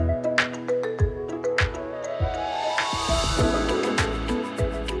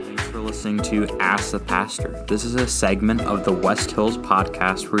listening to Ask the Pastor. This is a segment of the West Hills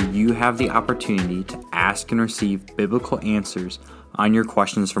podcast where you have the opportunity to ask and receive biblical answers on your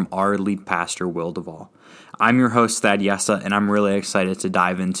questions from our lead pastor, Will Duvall. I'm your host, Thad Yessa, and I'm really excited to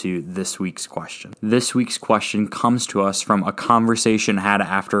dive into this week's question. This week's question comes to us from a conversation had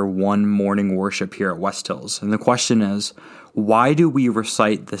after one morning worship here at West Hills. And the question is, why do we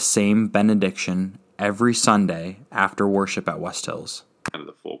recite the same benediction every Sunday after worship at West Hills? Kind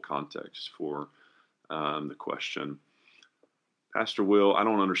of the full context for the question. Pastor Will, I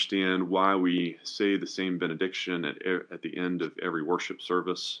don't understand why we say the same benediction at the end of every worship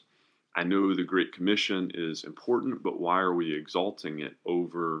service. I know the Great Commission is important, but why are we exalting it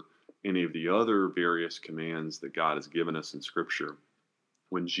over any of the other various commands that God has given us in Scripture?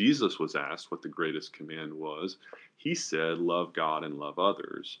 When Jesus was asked what the greatest command was, he said, love God and love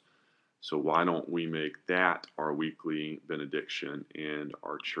others. So why don't we make that our weekly benediction and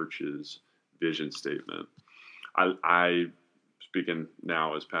our church's vision statement? I speaking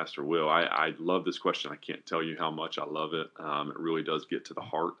now as Pastor Will, I love this question. I can't tell you how much I love it. It really does get to the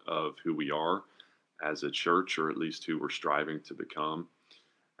heart of who we are as a church, or at least who we're striving to become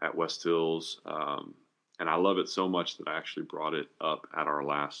at West Hills. And I love it so much that I actually brought it up at our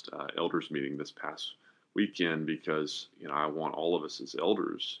last elders meeting this past weekend, because I want all of us as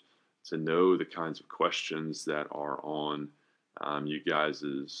elders to know the kinds of questions that are on you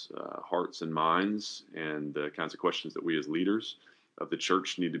guys' hearts and minds, and the kinds of questions that we as leaders of the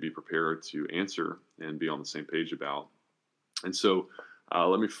church need to be prepared to answer and be on the same page about. And so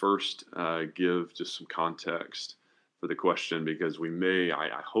let me first give just some context for the question, because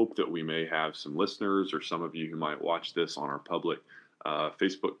I hope that we may have some listeners or some of you who might watch this on our public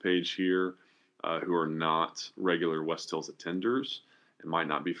Facebook page here who are not regular West Hills attenders and might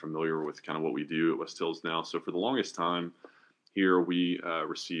not be familiar with kind of what we do at West Hills now. So for the longest time here, we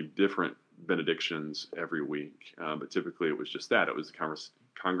received different benedictions every week, but typically it was just that. It was the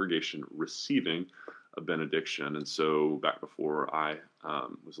congregation receiving a benediction. And so back before I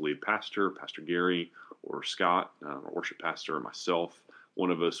was lead pastor, Pastor Gary or Scott, our worship pastor, or myself,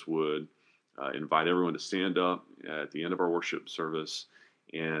 one of us would invite everyone to stand up at the end of our worship service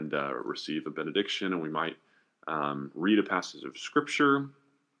and receive a benediction. And we might read a passage of Scripture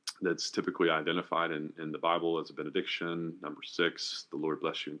that's typically identified in the Bible as a benediction. Number 6, the Lord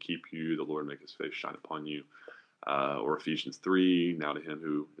bless you and keep you. The Lord make his face shine upon you. Or Ephesians 3, now to him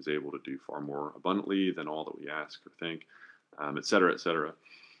who is able to do far more abundantly than all that we ask or think, et cetera, et cetera.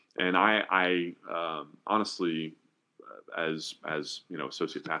 And I honestly, as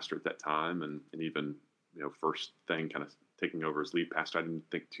associate pastor at that time, and even first thing kind of taking over as lead pastor, I didn't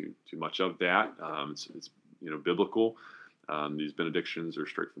think too much of that. It's biblical. These benedictions are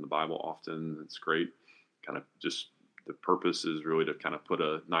straight from the Bible often. It's great. Kind of just the purpose is really to kind of put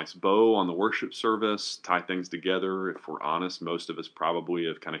a nice bow on the worship service, tie things together. If we're honest, most of us probably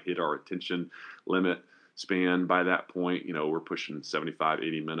have kind of hit our attention limit span by that point. We're pushing 75,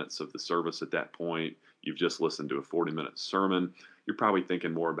 80 minutes of the service at that point. You've just listened to a 40-minute sermon. You're probably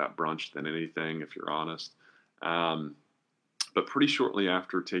thinking more about brunch than anything, if you're honest. But pretty shortly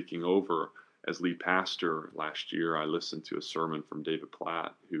after taking over as lead pastor last year, I listened to a sermon from David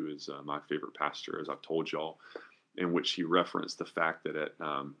Platt, who is my favorite pastor, as I've told y'all, in which he referenced the fact that at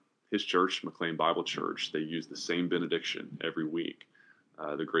his church, McLean Bible Church, they use the same benediction every week.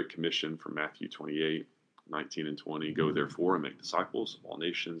 The Great Commission from Matthew 28, 19 and 20, go therefore and make disciples of all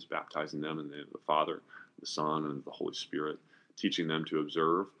nations, baptizing them in the name of the Father, the Son, and the Holy Spirit, teaching them to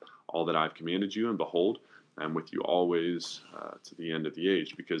observe all that I've commanded you, and behold, I'm with you always to the end of the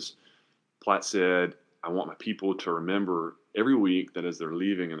age. Because Platt said, I want my people to remember every week that as they're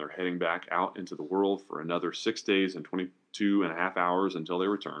leaving and they're heading back out into the world for another 6 days and 22 and a half hours until they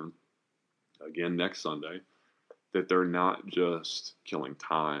return, again next Sunday, that they're not just killing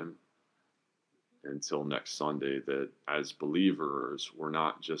time until next Sunday, that as believers, we're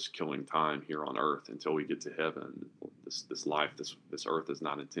not just killing time here on earth until we get to heaven. This life, this earth is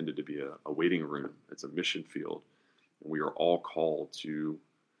not intended to be a waiting room. It's a mission field. And we are all called to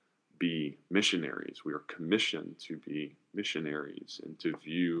be missionaries. We are commissioned to be missionaries and to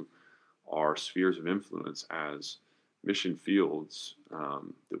view our spheres of influence as mission fields,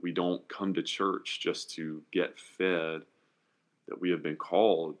 that we don't come to church just to get fed, that we have been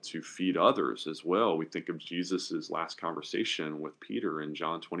called to feed others as well. We think of Jesus's last conversation with Peter in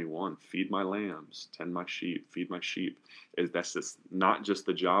John 21, feed my lambs, tend my sheep, feed my sheep. That's not just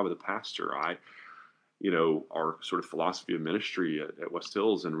the job of the pastor. Our sort of philosophy of ministry at West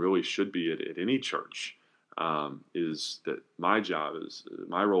Hills, and really should be at any church, is that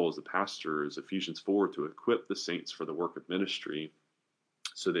my role as the pastor is Ephesians 4, to equip the saints for the work of ministry,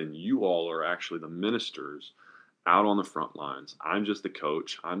 So then you all are actually the ministers out on the front lines. I'm just the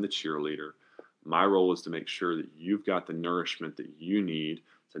coach. I'm the cheerleader. My role is to make sure that you've got the nourishment that you need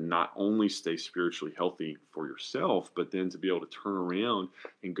to not only stay spiritually healthy for yourself, but then to be able to turn around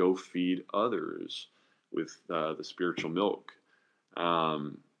and go feed others with the spiritual milk.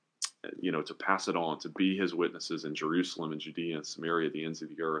 Um, to pass it on, to be his witnesses in Jerusalem and Judea and Samaria, the ends of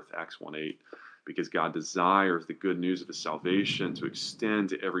the earth, Acts 1:8, because God desires the good news of his salvation to extend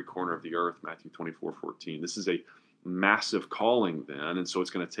to every corner of the earth, Matthew 24:14. This is a massive calling then, and so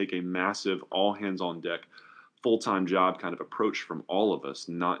it's going to take a massive, all hands on deck, full-time job kind of approach from all of us,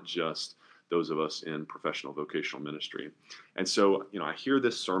 not just those of us in professional vocational ministry. And so, I hear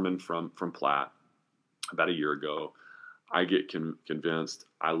this sermon from Platt about a year ago. I get convinced.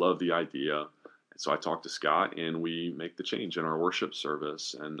 I love the idea. And so I talk to Scott and we make the change in our worship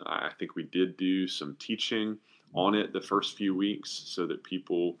service. And I think we did do some teaching on it the first few weeks so that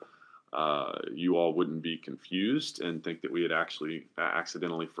people, you all wouldn't be confused and think that we had actually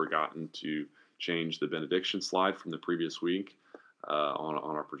accidentally forgotten to change the benediction slide from the previous week on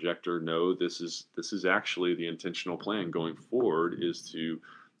our projector. No, this is actually the intentional plan going forward is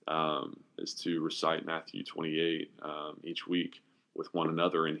to recite Matthew 28 each week with one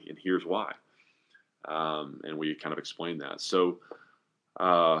another, and here's why. And we kind of explain that. So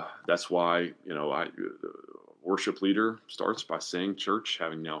that's why, the worship leader starts by saying, church,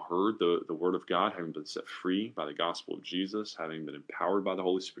 having now heard the word of God, having been set free by the gospel of Jesus, having been empowered by the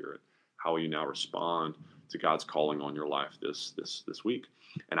Holy Spirit, how will you now respond to God's calling on your life this week?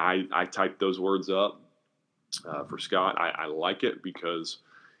 And I typed those words up for Scott. I like it because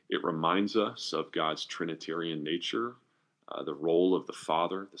it reminds us of God's Trinitarian nature, the role of the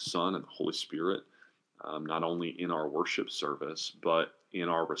Father, the Son, and the Holy Spirit, not only in our worship service, but in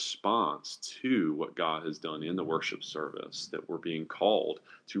our response to what God has done in the worship service, that we're being called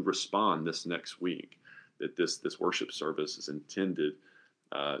to respond this next week, that this worship service is intended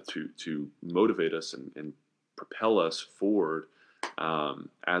to motivate us and propel us forward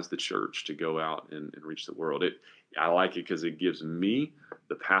as the church to go out and reach the world. I like it because it gives me,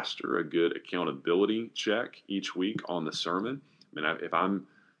 the pastor, a good accountability check each week on the sermon. I mean, if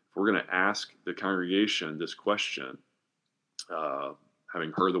we're going to ask the congregation this question,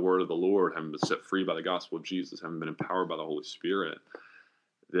 having heard the word of the Lord, having been set free by the gospel of Jesus, having been empowered by the Holy Spirit,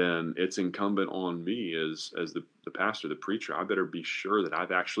 then it's incumbent on me as the pastor, the preacher. I better be sure that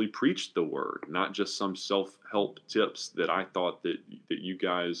I've actually preached the word, not just some self-help tips that I thought that you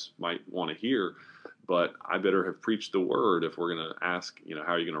guys might want to hear, but I better have preached the word. If we're going to ask,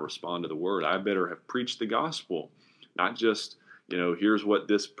 how are you going to respond to the word? I better have preached the gospel, not just, here's what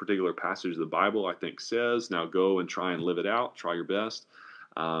this particular passage of the Bible I think says. Now go and try and live it out. Try your best.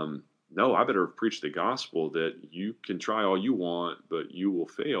 No, I better preach the gospel that you can try all you want, but you will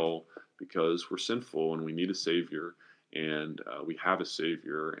fail because we're sinful and we need a Savior, and we have a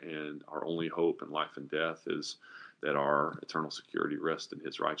Savior, and our only hope in life and death is that our eternal security rests in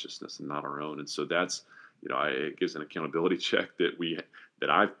His righteousness and not our own. And so that's, it gives an accountability check that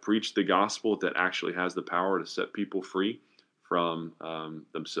I've preached the gospel that actually has the power to set people free from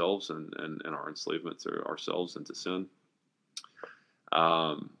themselves and our enslavement to ourselves and to sin.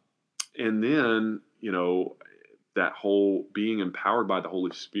 And then, that whole being empowered by the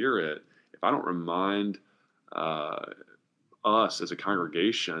Holy Spirit, if I don't remind us as a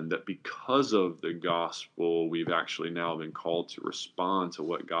congregation that because of the gospel, we've actually now been called to respond to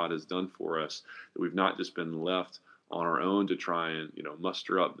what God has done for us, that we've not just been left on our own to try and,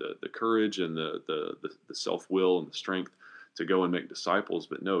 muster up the courage and the self-will and the strength to go and make disciples.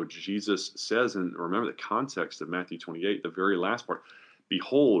 But no, Jesus says, and remember the context of Matthew 28, the very last part,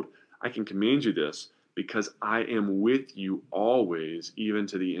 behold, I can command you this because I am with you always, even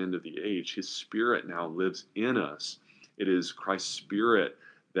to the end of the age. His Spirit now lives in us. It is Christ's Spirit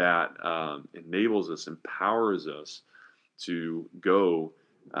that enables us, empowers us to go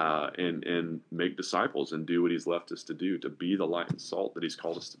and make disciples and do what He's left us to do, to be the light and salt that He's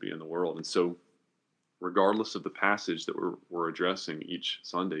called us to be in the world. And so, regardless of the passage that we're addressing each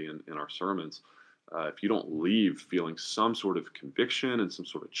Sunday in our sermons, if you don't leave feeling some sort of conviction and some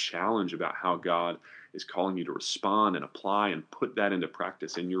sort of challenge about how God is calling you to respond and apply and put that into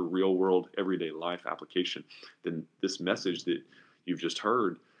practice in your real world, everyday life application, then this message that you've just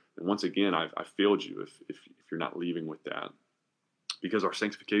heard, and once again, I've failed you if you're not leaving with that. Because our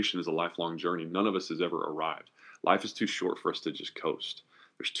sanctification is a lifelong journey. None of us has ever arrived. Life is too short for us to just coast.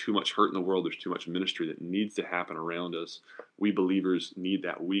 There's too much hurt in the world. There's too much ministry that needs to happen around us. We believers need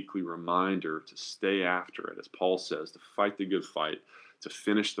that weekly reminder to stay after it. As Paul says, to fight the good fight, to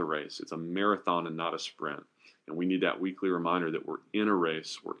finish the race. It's a marathon and not a sprint. And we need that weekly reminder that we're in a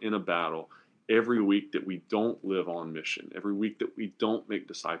race, we're in a battle. Every week that we don't live on mission, every week that we don't make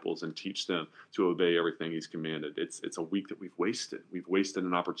disciples and teach them to obey everything he's commanded, it's a week that we've wasted. We've wasted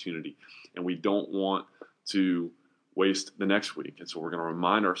an opportunity, and we don't want to waste the next week. And so we're going to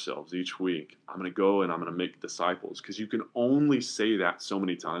remind ourselves each week, I'm going to go and I'm going to make disciples, because you can only say that so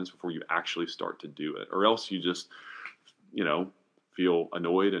many times before you actually start to do it, or else you just, feel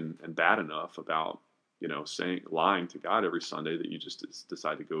annoyed and bad enough about, lying to God every Sunday that you just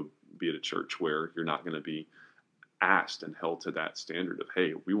decide to go be at a church where you're not going to be asked and held to that standard of,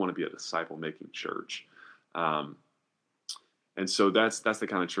 hey, we want to be a disciple-making church. And so that's the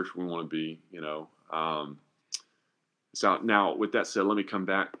kind of church we want to be, So now, with that said, let me come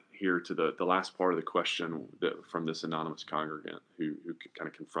back here to the last part of the question from this anonymous congregant who kind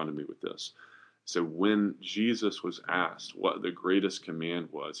of confronted me with this. So when Jesus was asked what the greatest command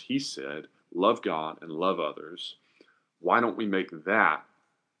was, he said, love God and love others. Why don't we make that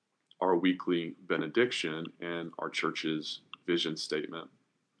our weekly benediction and our church's vision statement?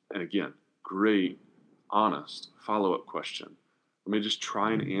 And again, great, honest follow-up question. Let me just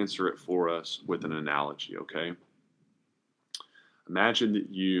try and answer it for us with an analogy, okay? Imagine that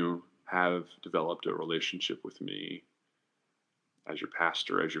you have developed a relationship with me as your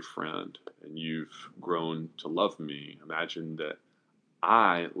pastor, as your friend, and you've grown to love me. Imagine that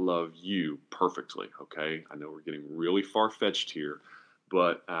I love you perfectly, okay? I know we're getting really far-fetched here,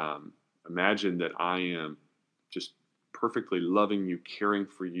 but imagine that I am just perfectly loving you, caring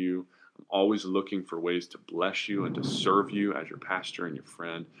for you. I'm always looking for ways to bless you and to serve you as your pastor and your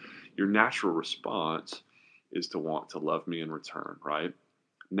friend. Your natural response is to want to love me in return, right?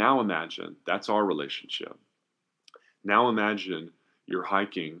 Now imagine that's our relationship. Now imagine you're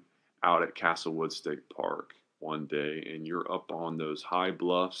hiking out at Castlewood State Park one day, and you're up on those high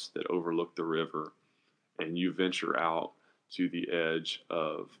bluffs that overlook the river, and you venture out to the edge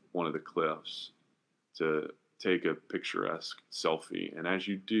of one of the cliffs to take a picturesque selfie. And as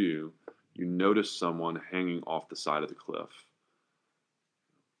you do, you notice someone hanging off the side of the cliff,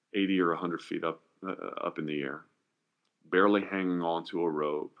 80 or 100 feet up in the air, barely hanging onto a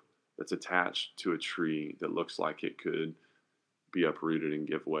rope that's attached to a tree that looks like it could be uprooted and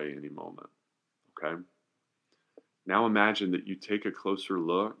give way any moment. Okay? Now imagine that you take a closer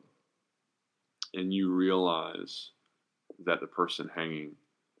look and you realize that the person hanging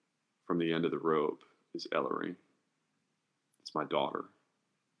from the end of the rope is Ellery. It's my daughter.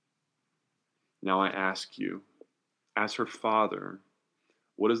 Now I ask you, as her father,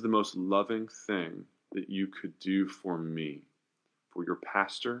 what is the most loving thing that you could do for me, for your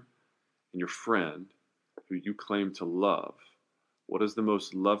pastor and your friend who you claim to love? What is the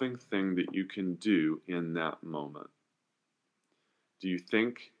most loving thing that you can do in that moment? Do you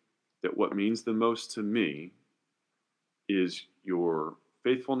think that what means the most to me is your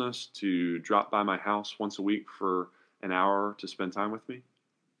faithfulness to drop by my house once a week for an hour to spend time with me?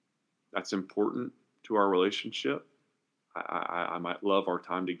 That's important to our relationship. I might love our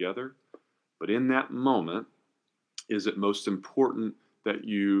time together, but in that moment, is it most important that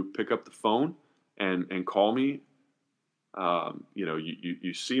you pick up the phone and call me?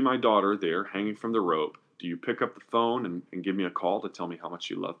 You see my daughter there hanging from the rope. Do you pick up the phone and give me a call to tell me how much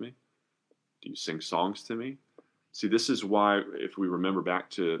you love me? Do you sing songs to me? See, this is why, if we remember back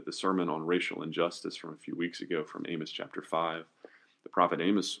to the sermon on racial injustice from a few weeks ago from Amos chapter 5, the prophet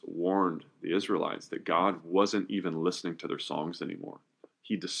Amos warned the Israelites that God wasn't even listening to their songs anymore.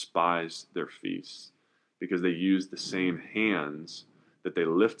 He despised their feasts because they used the same hands that they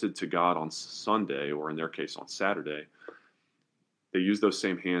lifted to God on Sunday, or in their case on Saturday. They used those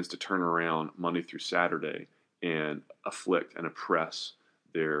same hands to turn around Monday through Saturday and afflict and oppress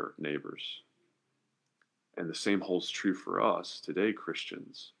their neighbors. And the same holds true for us today,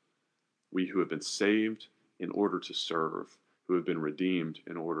 Christians. We who have been saved in order to serve, who have been redeemed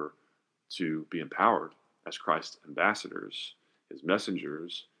in order to be empowered as Christ's ambassadors, his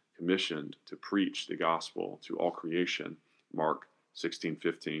messengers, commissioned to preach the gospel to all creation, Mark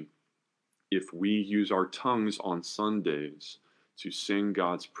 16:15. If we use our tongues on Sundays to sing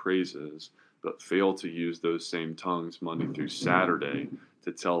God's praises, but fail to use those same tongues Monday through Saturday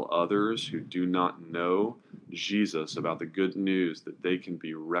to tell others who do not know Jesus about the good news that they can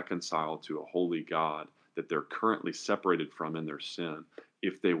be reconciled to a holy God that they're currently separated from in their sin,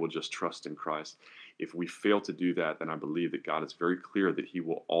 if they will just trust in Christ. If we fail to do that, then I believe that God is very clear that he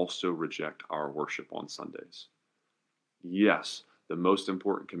will also reject our worship on Sundays. Yes, the most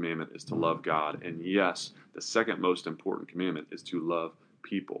important commandment is to love God. And yes, the second most important commandment is to love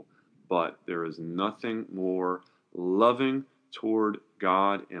people. But there is nothing more loving toward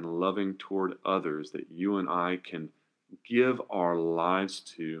God and loving toward others that you and I can give our lives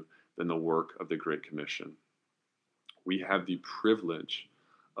to than the work of the Great Commission. We have the privilege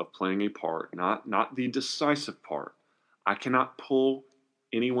of playing a part, not the decisive part. I cannot pull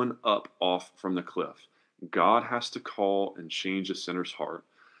anyone up off from the cliff. God has to call and change a sinner's heart.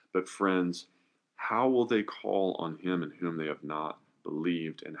 But friends, how will they call on him in whom they have not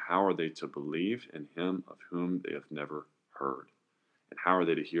believed? And how are they to believe in him of whom they have never heard? And how are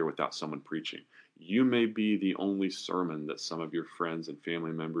they to hear without someone preaching? You may be the only sermon that some of your friends and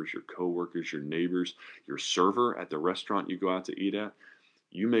family members, your coworkers, your neighbors, your server at the restaurant you go out to eat at,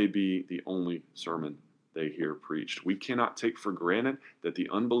 you may be the only sermon they hear preached. We cannot take for granted that the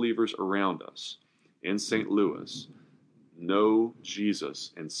unbelievers around us in St. Louis know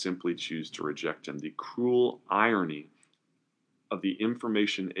Jesus and simply choose to reject him. The cruel irony of the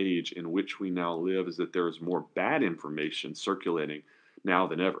information age in which we now live is that there is more bad information circulating now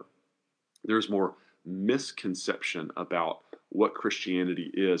than ever. There's more misconception about what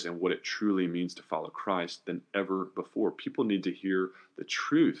Christianity is and what it truly means to follow Christ than ever before. People need to hear the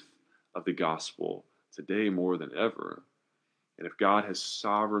truth of the gospel today more than ever. And if God has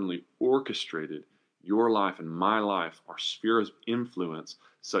sovereignly orchestrated your life and my life, our sphere of influence,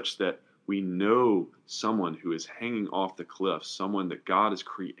 such that we know someone who is hanging off the cliff, someone that God has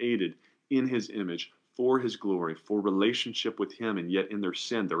created in his image for his glory, for relationship with him, and yet in their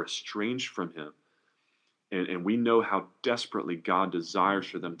sin, they're estranged from him. And we know how desperately God desires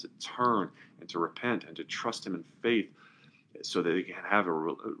for them to turn and to repent and to trust him in faith so that they can have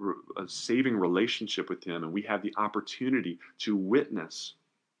a saving relationship with him. And we have the opportunity to witness.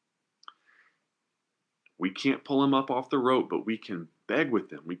 We can't pull them up off the rope, but we can beg with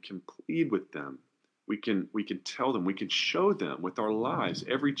them. We can plead with them. We can tell them. We can show them with our lives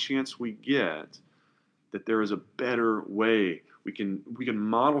every chance we get that there is a better way. We can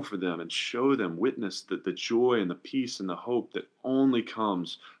model for them and show them, witness the joy and the peace and the hope that only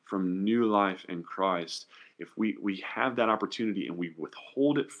comes from new life in Christ. If we have that opportunity and we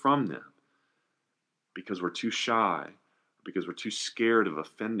withhold it from them because we're too shy, because we're too scared of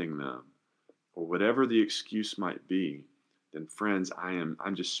offending them, or whatever the excuse might be, then friends, I'm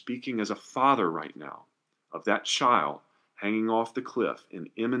just speaking as a father right now of that child hanging off the cliff in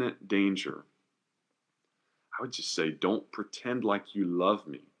imminent danger. I would just say, don't pretend like you love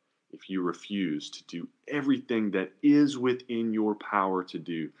me if you refuse to do everything that is within your power to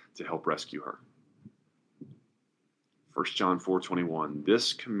do to help rescue her. 1 John 4:21,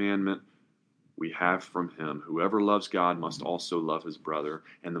 this commandment we have from him, whoever loves God must also love his brother.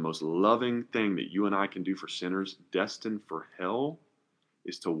 And the most loving thing that you and I can do for sinners destined for hell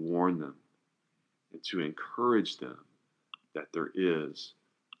is to warn them and to encourage them that there is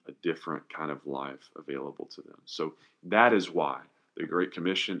a different kind of life available to them. So that is why the Great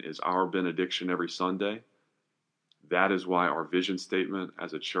Commission is our benediction every Sunday. That is why our vision statement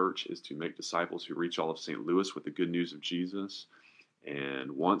as a church is to make disciples who reach all of St. Louis with the good news of Jesus.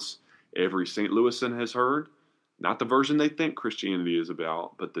 And once every St. Louisan has heard, not the version they think Christianity is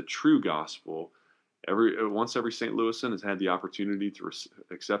about, but the true gospel, once every St. Louisan has had the opportunity to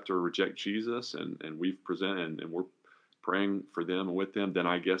accept or reject Jesus, and we've presented and we're praying for them and with them, then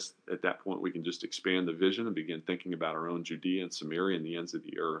I guess at that point we can just expand the vision and begin thinking about our own Judea and Samaria and the ends of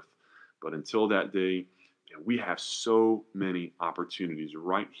the earth. But until that day, we have so many opportunities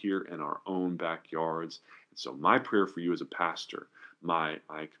right here in our own backyards. And so my prayer for you as a pastor, my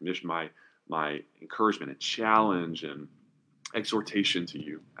commission, my encouragement and challenge and exhortation to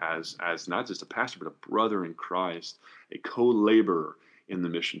you as not just a pastor, but a brother in Christ, a co-laborer in the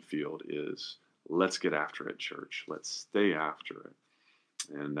mission field is, let's get after it, church. Let's stay after it.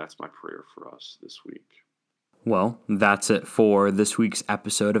 And that's my prayer for us this week. Well, that's it for this week's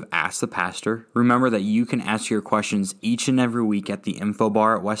episode of Ask the Pastor. Remember that you can ask your questions each and every week at the info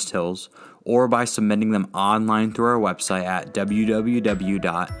bar at West Hills or by submitting them online through our website at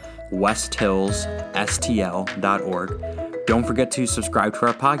www.westhillsstl.org. Don't forget to subscribe to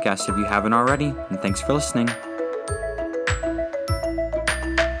our podcast if you haven't already, and thanks for listening.